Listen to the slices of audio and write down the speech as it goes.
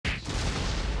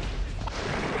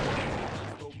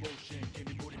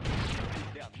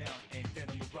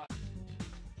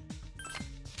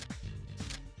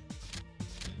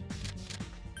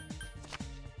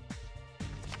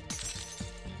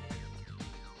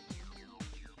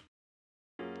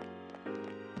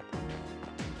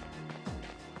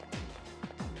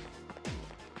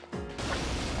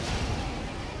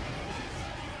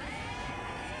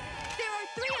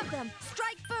them!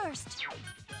 Strike first!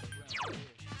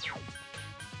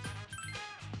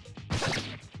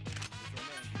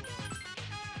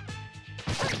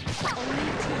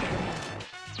 Only two.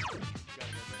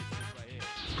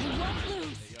 I won't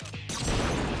lose!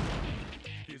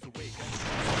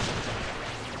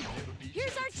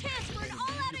 Here's our chance for an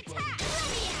all-out attack! Let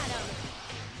me at him!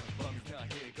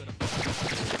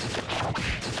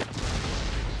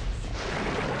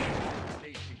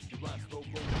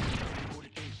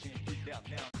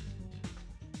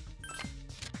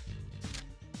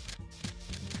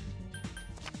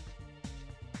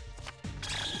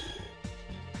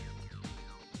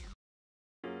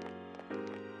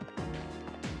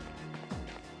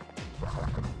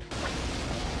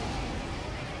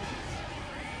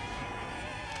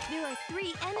 There are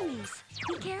 3 enemies.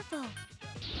 Be careful.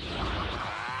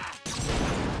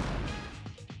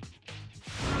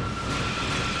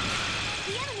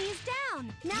 The enemy is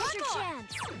down. Now's your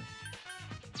chance.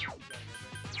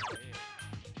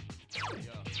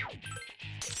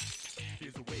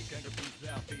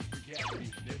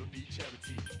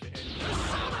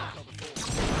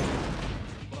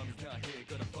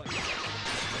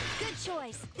 Good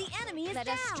choice. The enemy is down. Let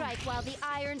us strike while the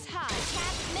iron's hot.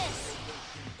 Can't miss.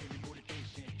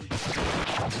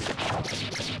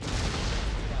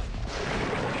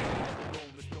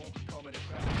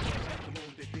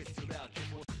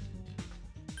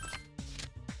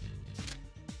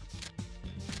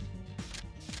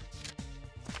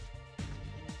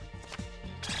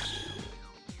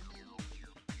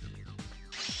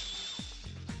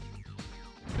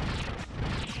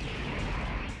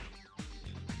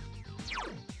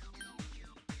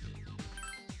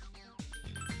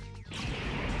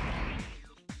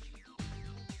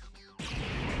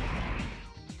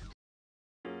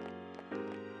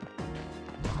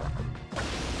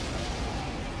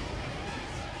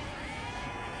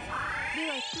 There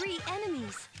are 3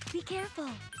 enemies. Be careful.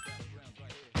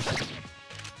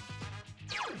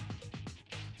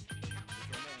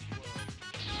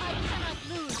 I cannot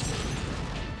lose.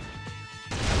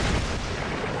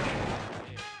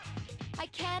 I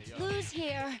can't lose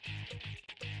here.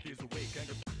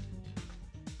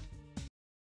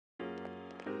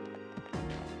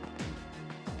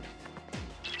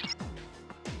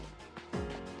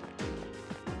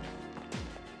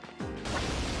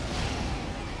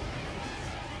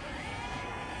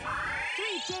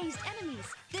 Dazed enemies.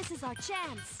 This is our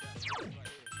chance.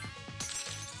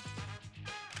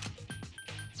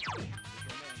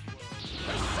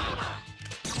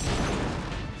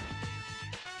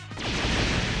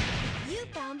 You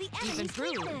found the enemy's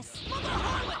weakness.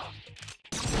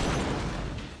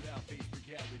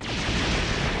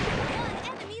 One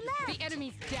enemy left. The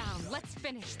enemy's down. Let's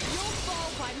finish. You'll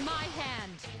fall by my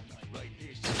hand.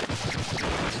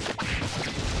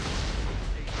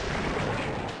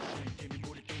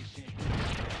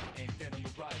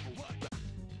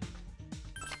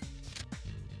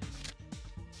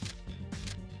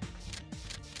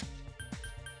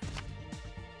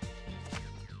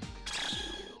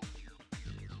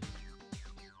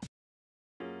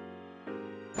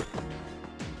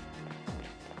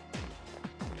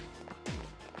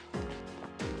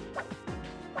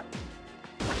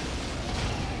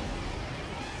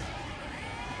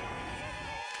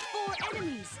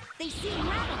 Enemies. They seem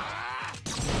rattled.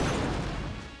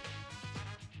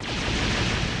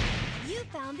 You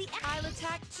found the... I'll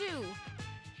attack too.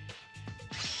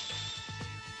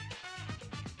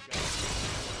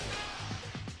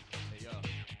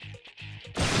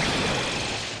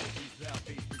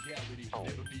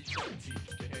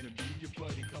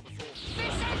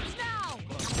 This ends now!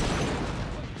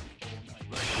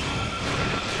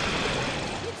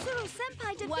 Mitsuru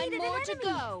Senpai defeated One more an to enemy.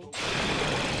 go.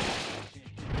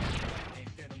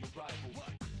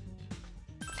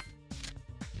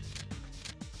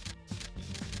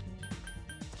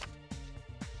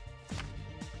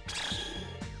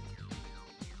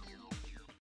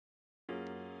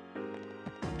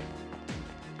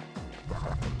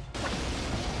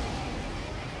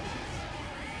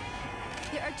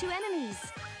 There are 2 enemies.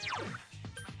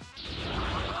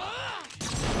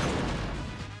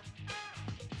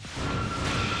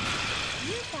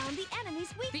 You found the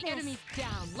enemy's weakness. The enemy's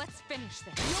down. Let's finish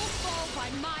this. You'll fall by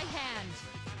my hand.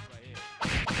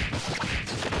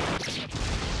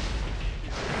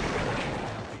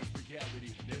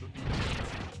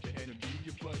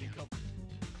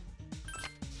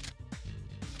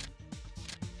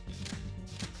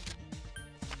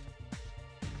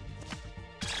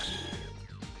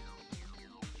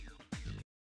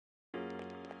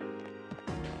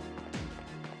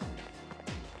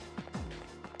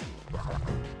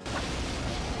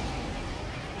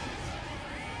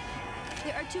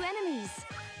 There are two enemies.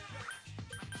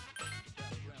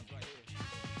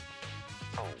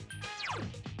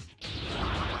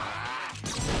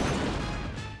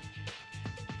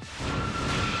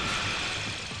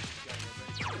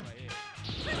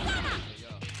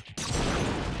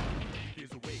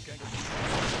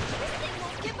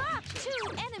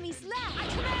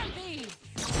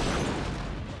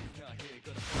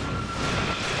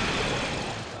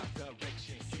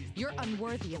 You're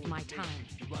unworthy of my time.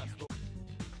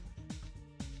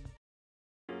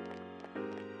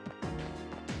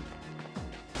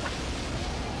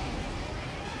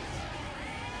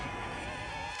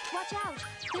 Watch out!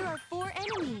 There are 4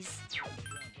 enemies.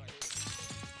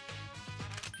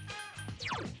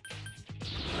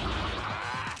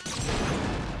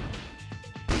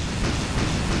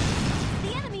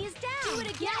 The enemy is down! Do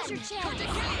it again! Now's your chance!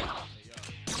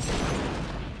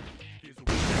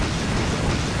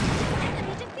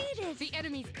 Enemy defeated! The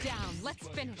enemy's down. Let's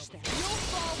finish this. You'll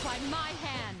fall by my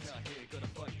hand.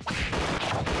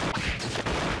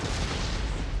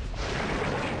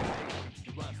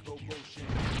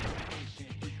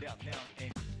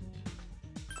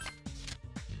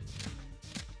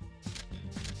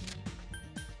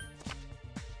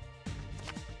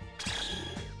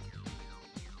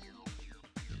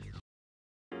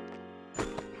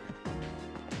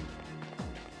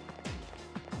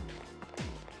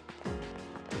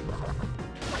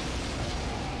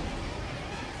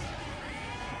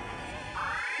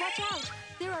 Watch out!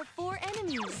 There are 4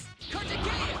 enemies. You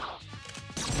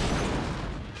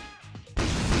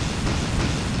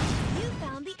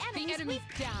found the enemy's The enemy's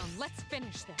down. Let's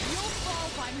finish this. You'll fall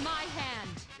by my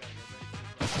hand.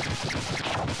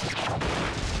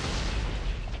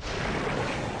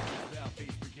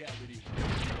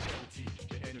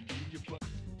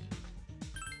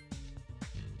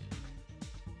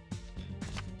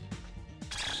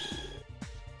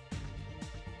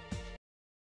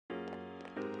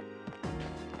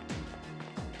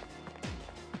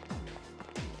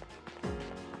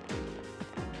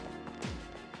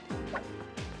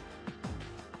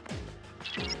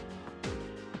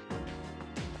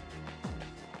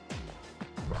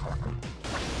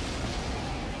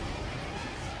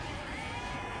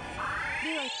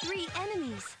 There are 3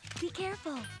 enemies. Be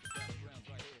careful.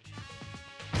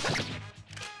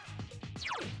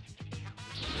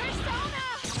 Persona!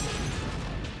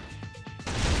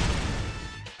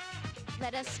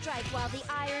 Let us strike while the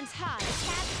iron's hot.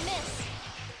 Attack, miss.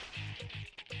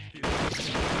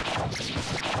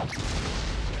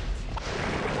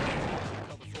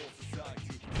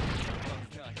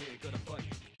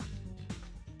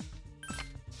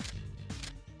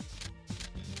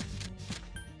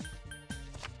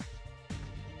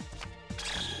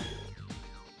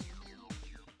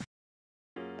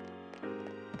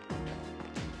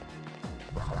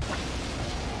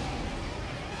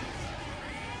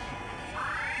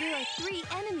 There are 3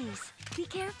 enemies. Be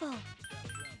careful.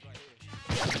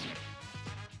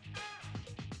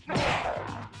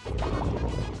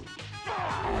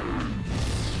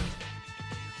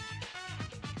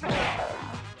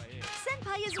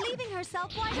 Senpai is leaving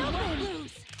herself wide open.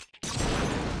 2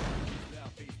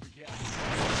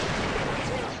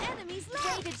 enemies left.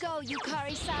 Way to go,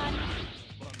 Yukari-san.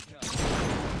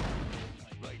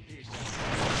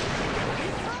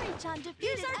 Yukari-chan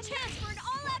defeated. Use our chance for an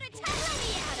all-out attack. Let me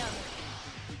at him.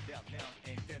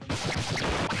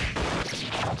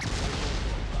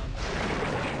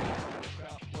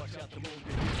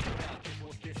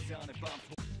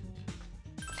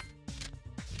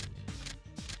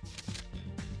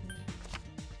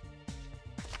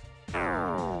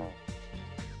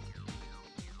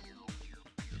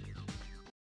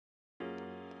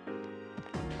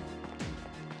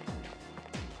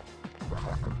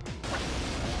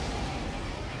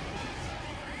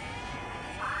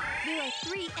 There are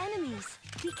 3 enemies.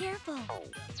 Be careful.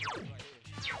 Good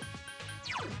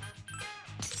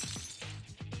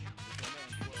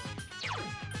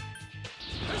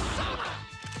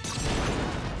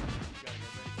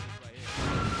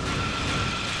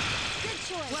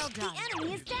choice. Well done. The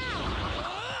enemy is down.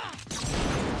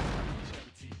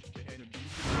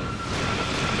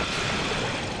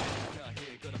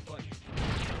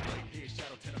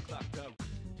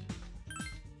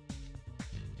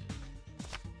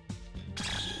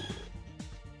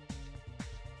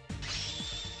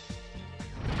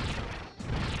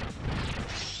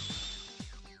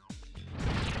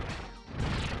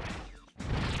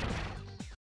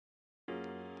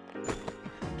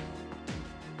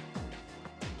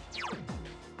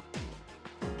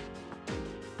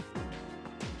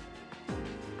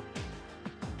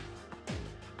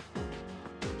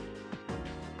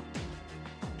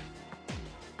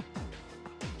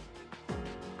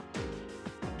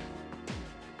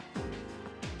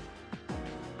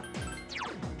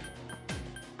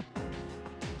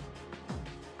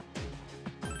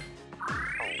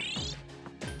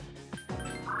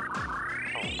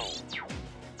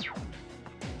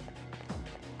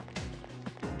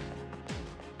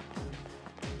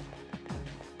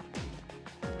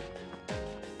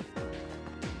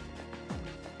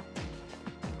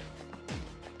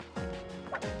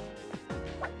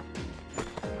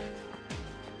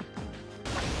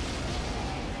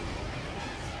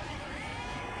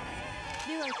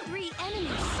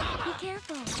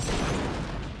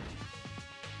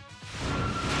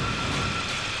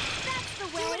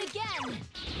 again!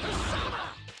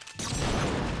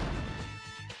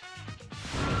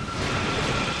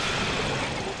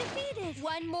 Enemy defeated!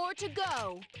 One more to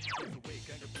go!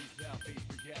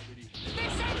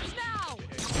 This ends now!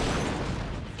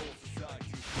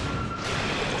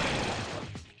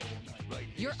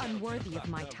 You're unworthy of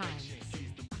my time.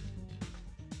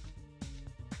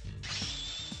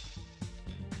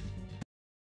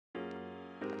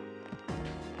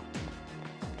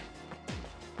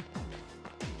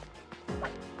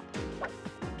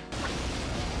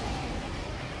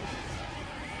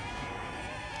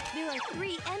 There are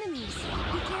 3 enemies.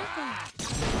 Be careful.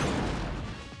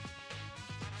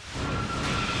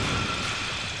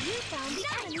 You found the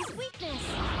enemy's weakness.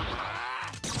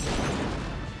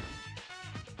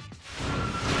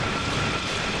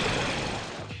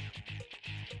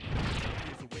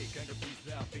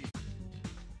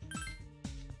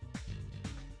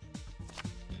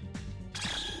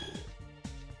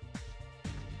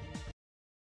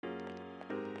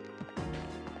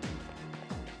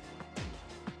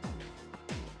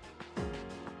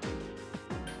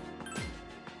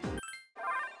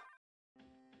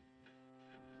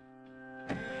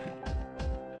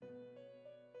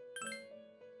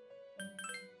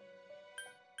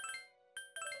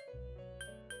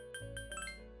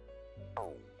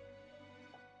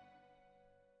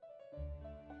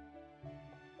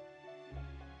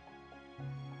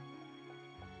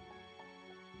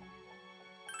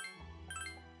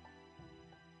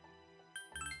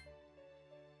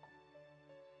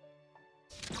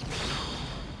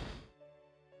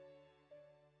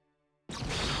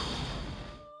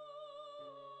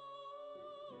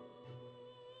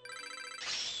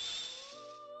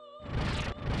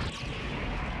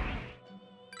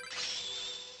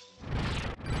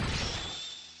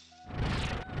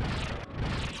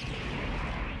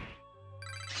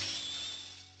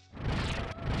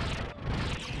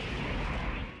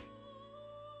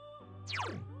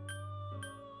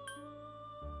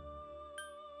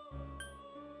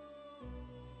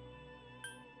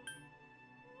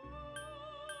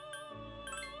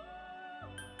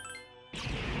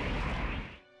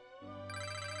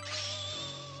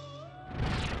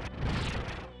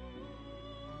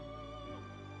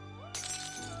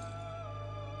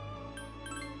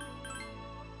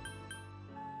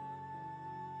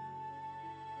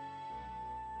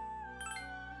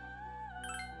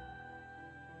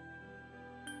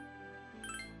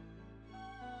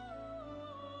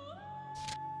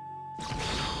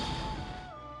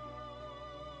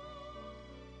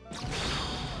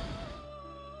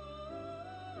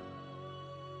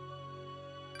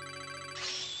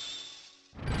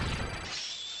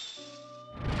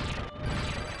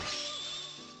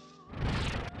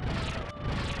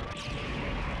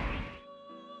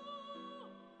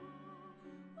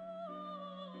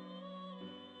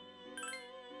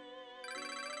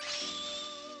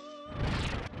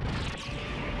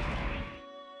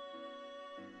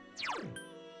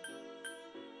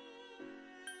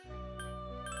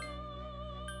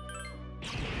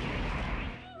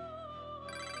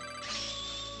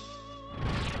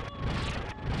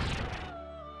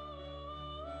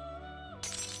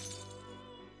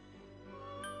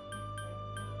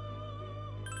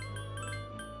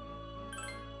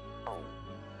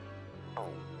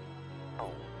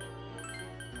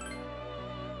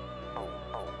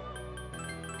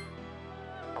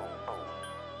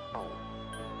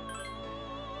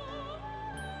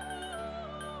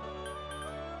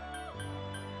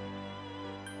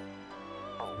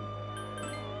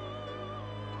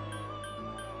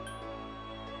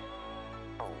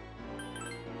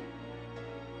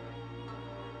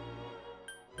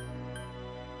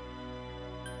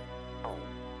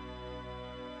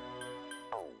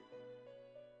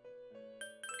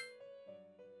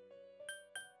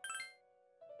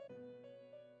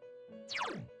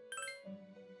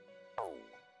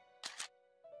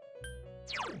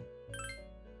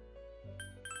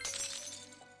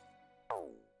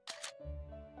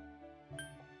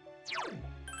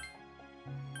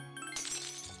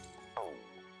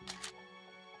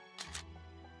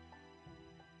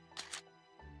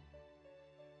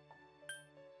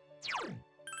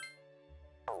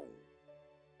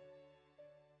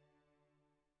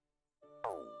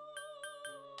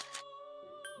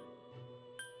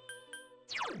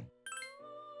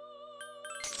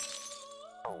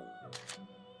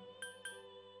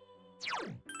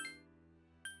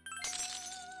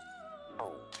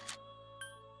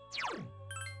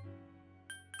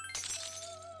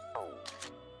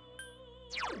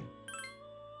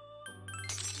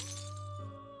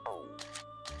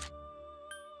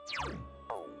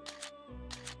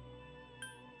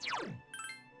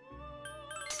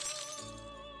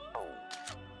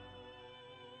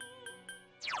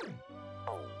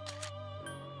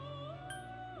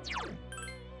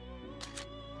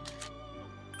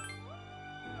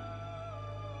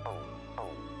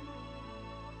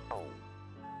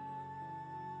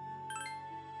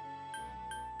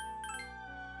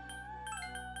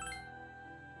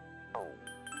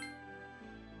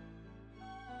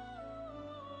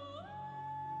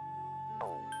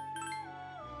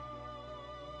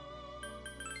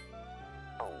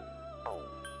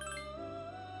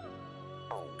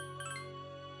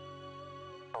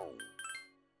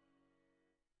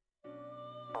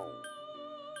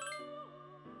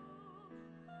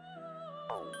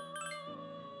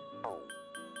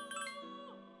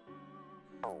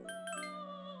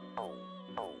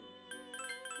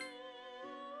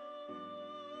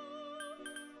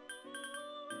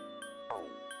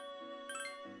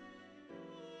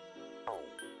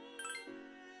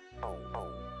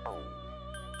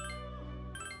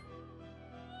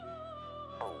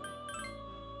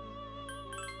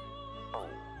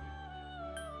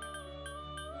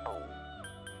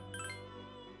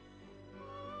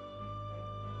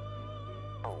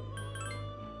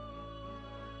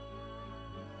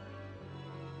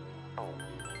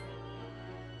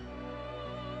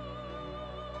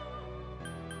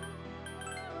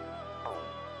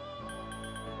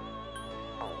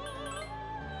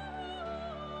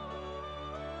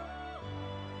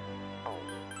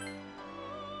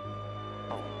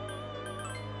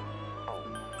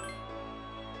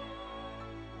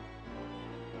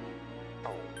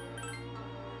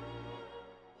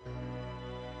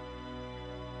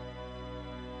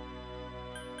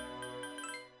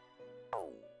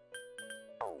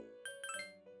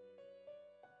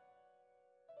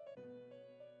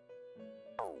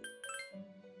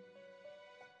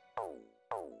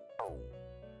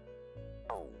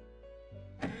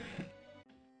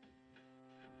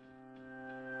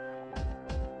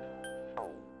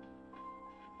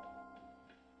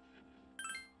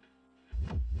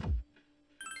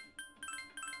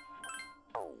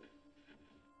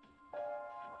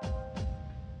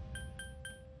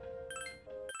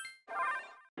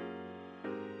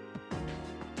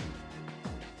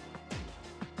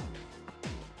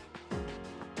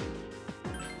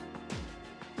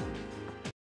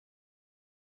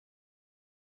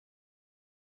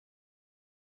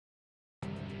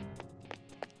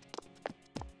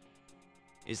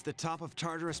 Is the top of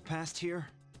Tartarus past here?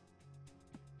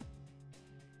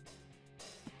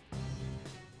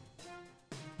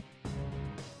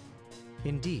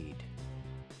 Indeed.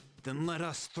 Then let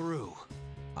us through.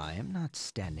 I am not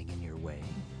standing in your way.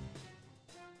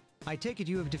 I take it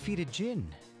you have defeated Jin.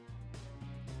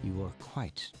 You are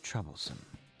quite troublesome.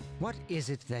 What is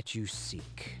it that you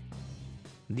seek?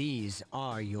 These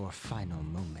are your final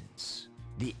moments.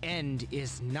 The end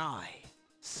is nigh.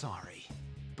 Sorry,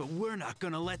 but we're not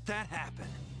gonna let that happen.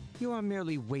 You are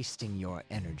merely wasting your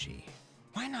energy.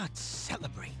 Why not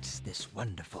celebrate this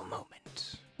wonderful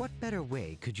moment? What better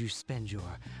way could you spend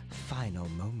your final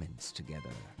moments together?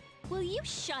 Will you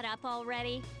shut up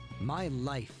already? My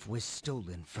life was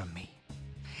stolen from me.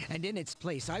 And in its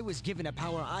place, I was given a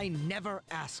power I never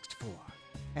asked for.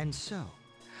 And so,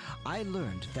 I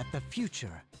learned that the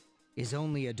future is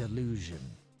only a delusion.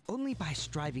 Only by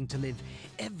striving to live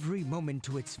every moment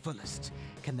to its fullest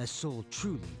can the soul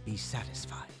truly be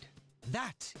satisfied.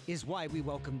 That is why we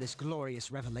welcome this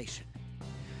glorious revelation.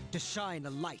 To shine a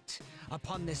light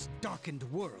upon this darkened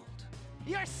world.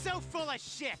 You're so full of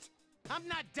shit! I'm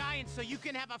not dying so you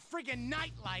can have a friggin'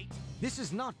 nightlight! This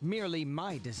is not merely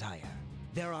my desire.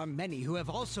 There are many who have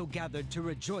also gathered to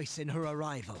rejoice in her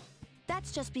arrival.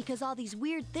 That's just because all these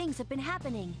weird things have been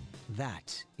happening.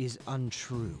 That is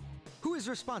untrue. Who is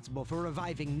responsible for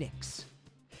reviving Nyx?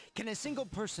 Can a single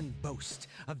person boast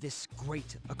of this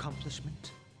great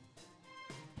accomplishment?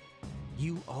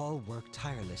 You all worked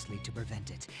tirelessly to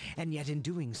prevent it, and yet in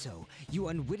doing so, you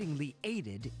unwittingly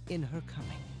aided in her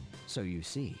coming. So you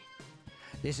see,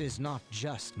 this is not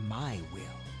just my will.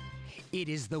 It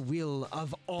is the will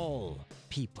of all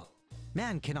people.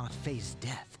 Man cannot face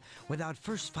death without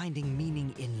first finding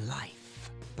meaning in life.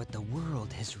 But the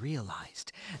world has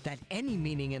realized that any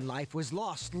meaning in life was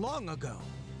lost long ago.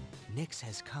 Nyx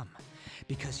has come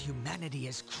because humanity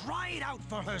has cried out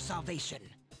for her salvation.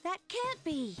 That can't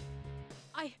be.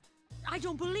 I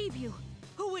don't believe you.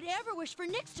 Who would ever wish for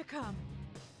Nyx to come?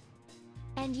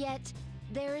 And yet,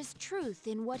 there is truth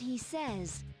in what he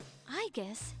says. I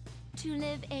guess, to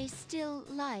live a still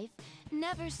life,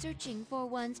 never searching for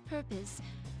one's purpose,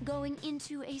 going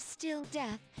into a still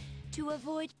death, to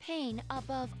avoid pain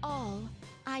above all.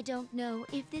 I don't know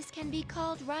if this can be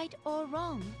called right or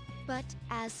wrong, but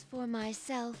as for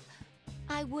myself,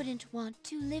 I wouldn't want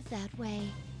to live that way.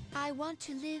 I want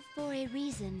to live for a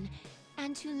reason,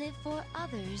 and to live for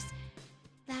others.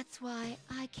 That's why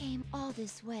I came all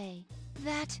this way.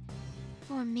 That,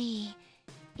 for me,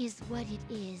 is what it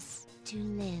is to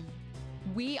live.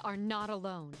 We are not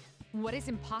alone. What is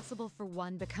impossible for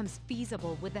one becomes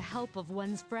feasible with the help of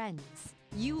one's friends.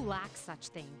 You lack such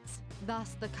things.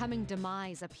 Thus, the coming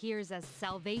demise appears as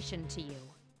salvation to you.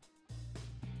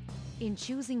 In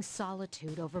choosing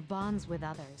solitude over bonds with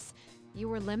others, you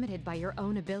were limited by your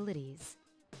own abilities.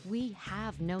 We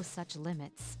have no such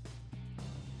limits.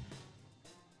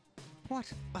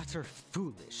 What utter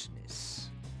foolishness.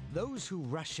 Those who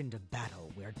rush into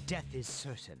battle where death is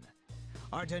certain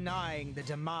are denying the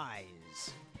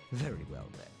demise. Very well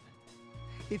then.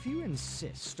 If you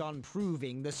insist on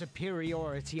proving the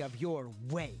superiority of your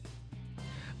way,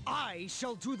 I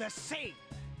shall do the same.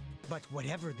 But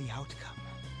whatever the outcome,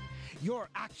 your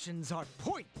actions are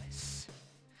pointless.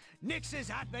 Nyx's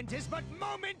advent is but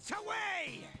moments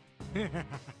away!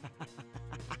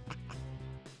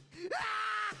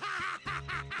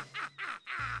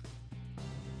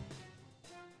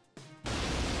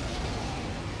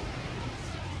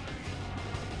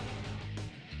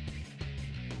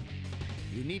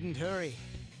 You needn't hurry.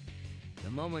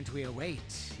 The moment we await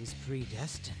is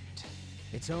predestined.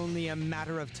 It's only a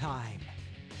matter of time.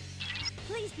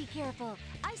 Please be careful.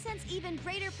 I sense even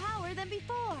greater power than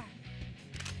before.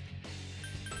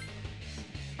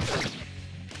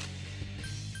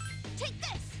 Take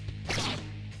this!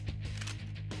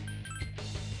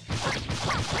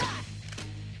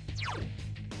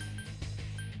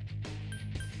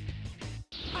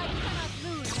 I cannot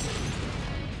lose.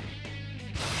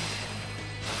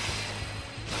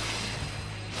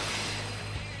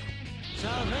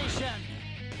 Salvation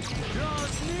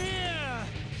draws near!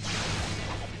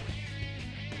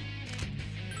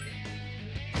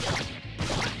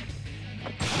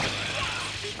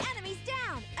 The enemy's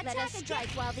down! Let us strike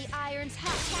while the iron's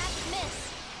hot. Can't miss!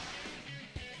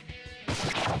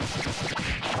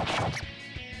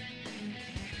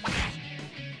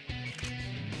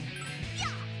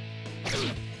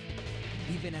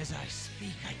 Even as I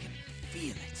speak, I can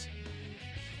feel it.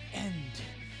 End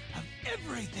of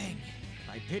everything!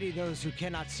 I pity those who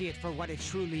cannot see it for what it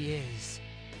truly is.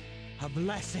 A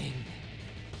blessing.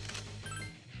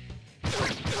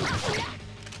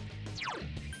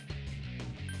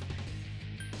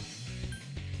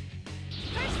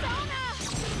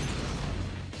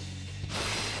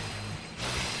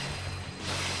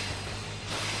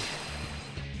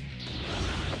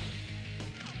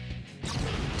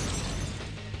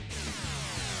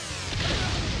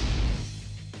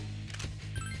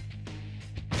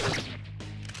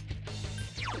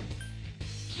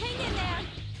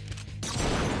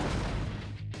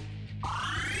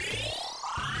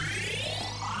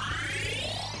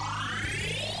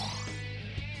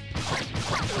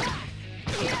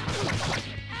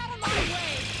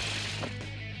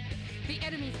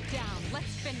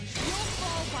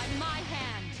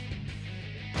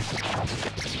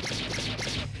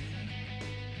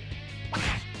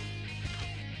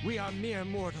 We are mere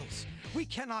mortals. We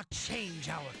cannot change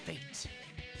our fate.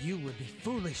 You would be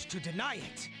foolish to deny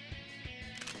it.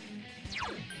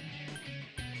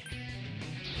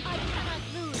 I cannot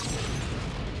lose.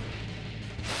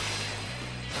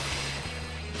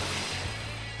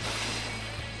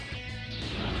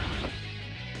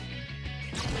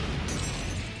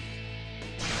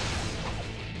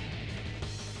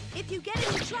 If you get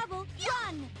into trouble,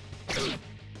 run!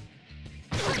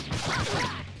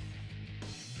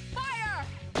 Fire!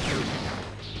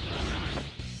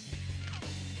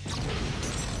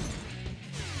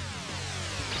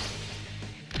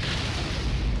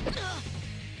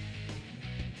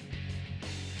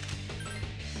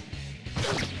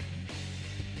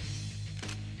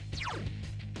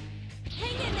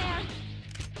 Hang in there!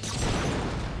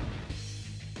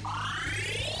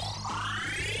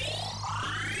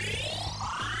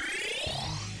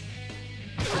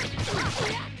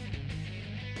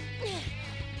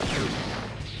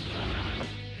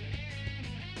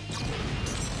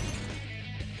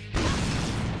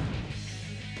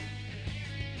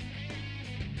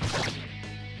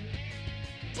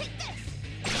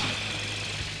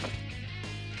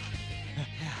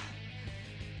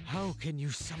 How can you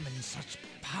summon such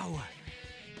power,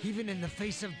 even in the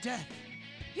face of death?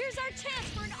 Here's our chance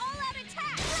for an all-out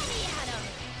attack! Let me at him!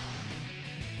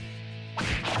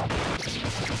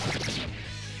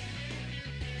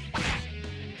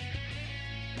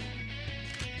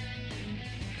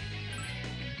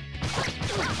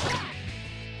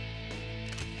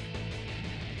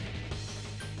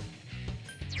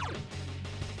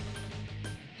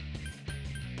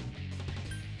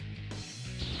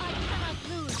 I cannot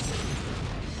lose!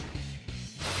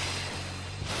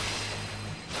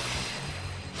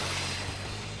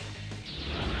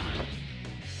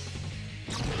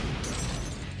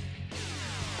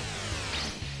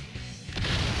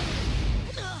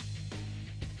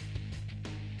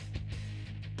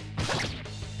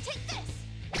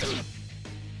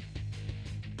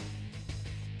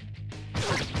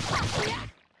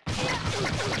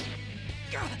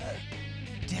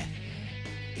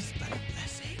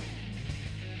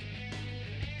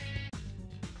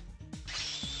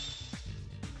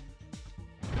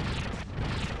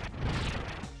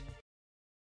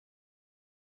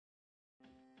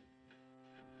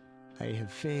 I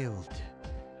have failed,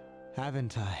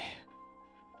 haven't I?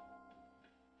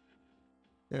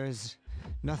 There is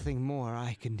nothing more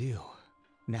I can do.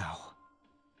 Now,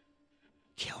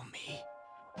 kill me.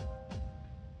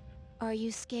 Are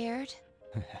you scared?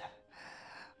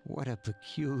 What a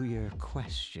peculiar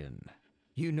question.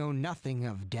 You know nothing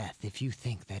of death if you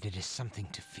think that it is something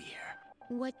to fear.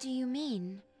 What do you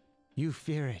mean? You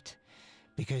fear it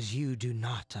because you do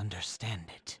not understand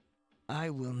it. I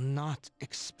will not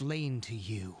explain to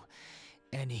you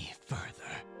any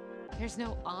further. There's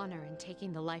no honor in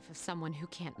taking the life of someone who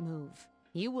can't move.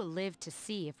 You will live to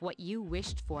see if what you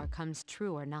wished for comes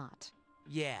true or not.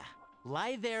 Yeah,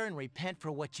 lie there and repent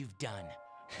for what you've done.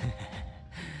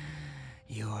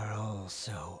 You are all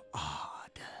so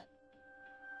odd.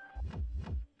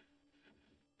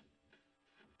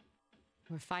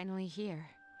 We're finally here.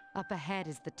 Up ahead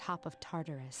is the top of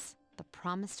Tartarus, the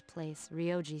promised place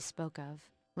Ryoji spoke of.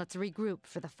 Let's regroup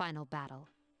for the final battle.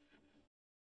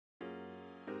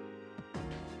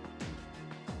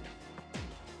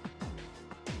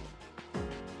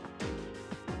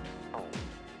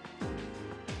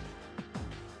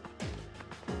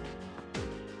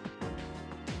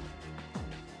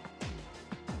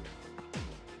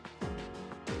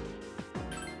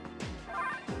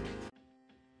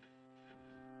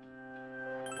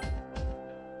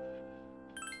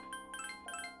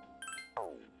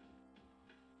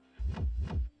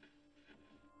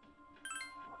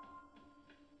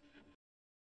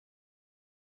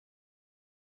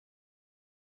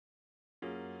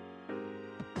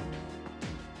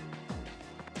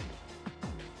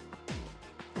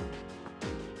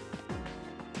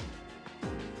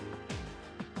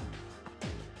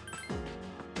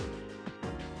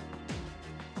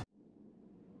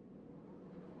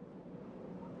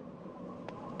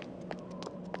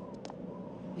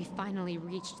 We finally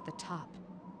reached the top.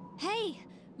 Hey,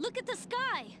 look at the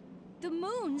sky! The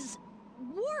moon's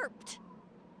warped!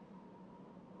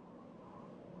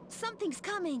 Something's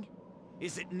coming!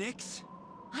 Is it Nyx?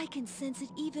 I can sense it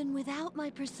even without my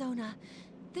persona.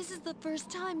 This is the first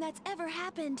time that's ever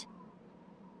happened.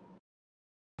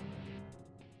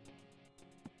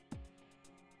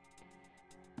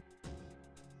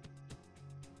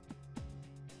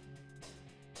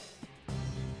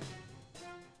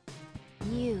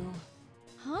 You.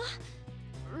 Huh?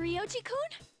 Ryoji-kun?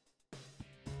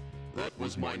 That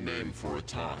was my name for a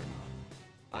time.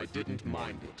 I didn't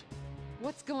mind it.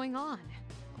 What's going on?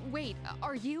 Wait,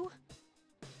 are you?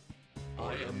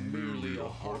 I am merely a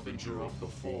harbinger of the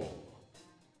fall.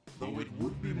 Though it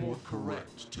would be more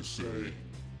correct to say,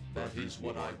 that is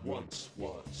what I once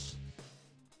was.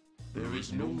 There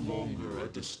is no longer a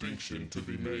distinction to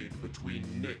be made between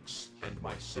Nyx and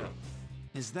myself.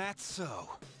 Is that so?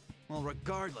 Well,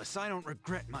 regardless, I don't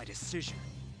regret my decision.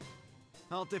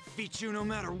 I'll defeat you no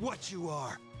matter what you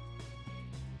are.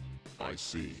 I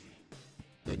see.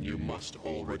 Then you must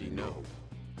already know.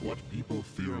 What people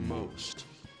fear most,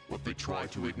 what they try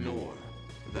to ignore,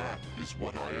 that is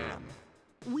what I am.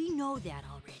 We know that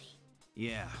already.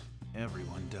 Yeah,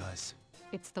 everyone does.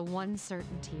 It's the one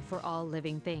certainty for all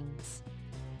living things.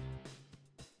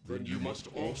 Then you must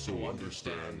also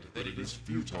understand that it is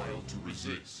futile to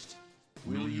resist.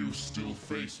 Will you still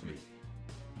face me?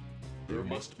 There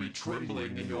must be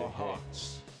trembling in your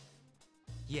hearts.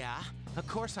 Yeah, of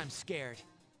course I'm scared.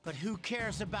 But who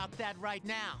cares about that right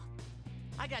now?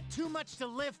 I got too much to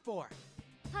live for.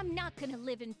 I'm not gonna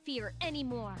live in fear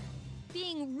anymore.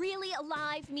 Being really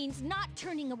alive means not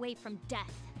turning away from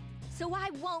death. So I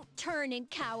won't turn and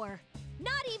cower.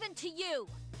 Not even to you!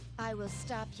 I will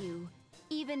stop you,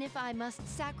 even if I must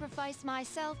sacrifice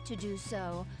myself to do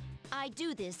so. I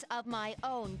do this of my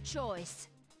own choice.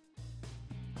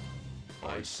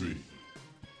 I see.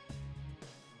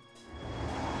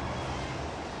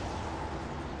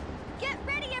 Get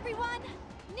ready, everyone!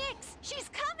 Nyx, she's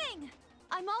coming!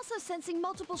 I'm also sensing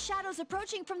multiple shadows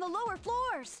approaching from the lower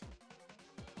floors.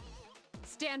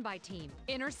 Standby team,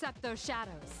 intercept those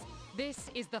shadows. This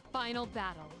is the final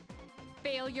battle.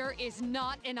 Failure is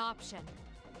not an option.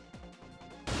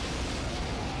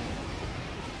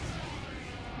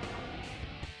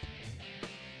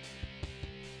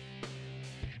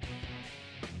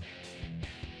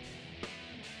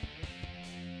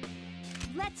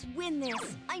 Let's win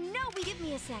this. I know we give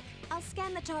me a sec. I'll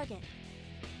scan the target.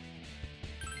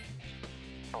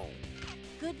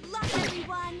 Good luck,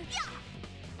 everyone!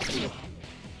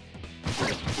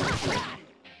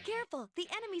 Careful, the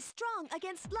enemy's strong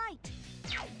against light.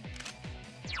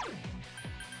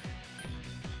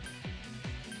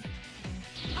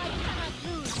 I cannot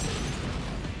lose.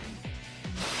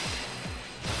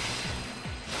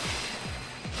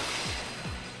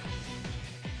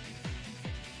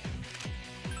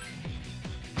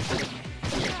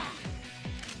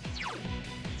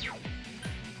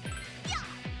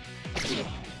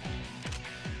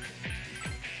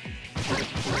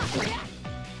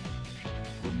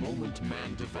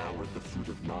 devoured the fruit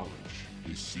of knowledge,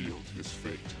 he sealed his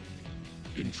fate.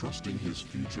 Entrusting his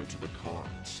future to the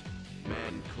cards,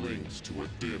 man clings to a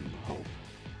dim hope.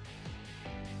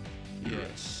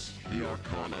 Yes, the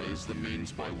Arcana is the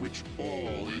means by which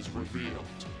all is revealed.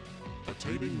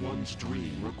 Attaining one's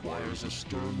dream requires a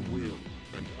stern will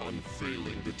and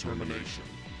unfailing determination.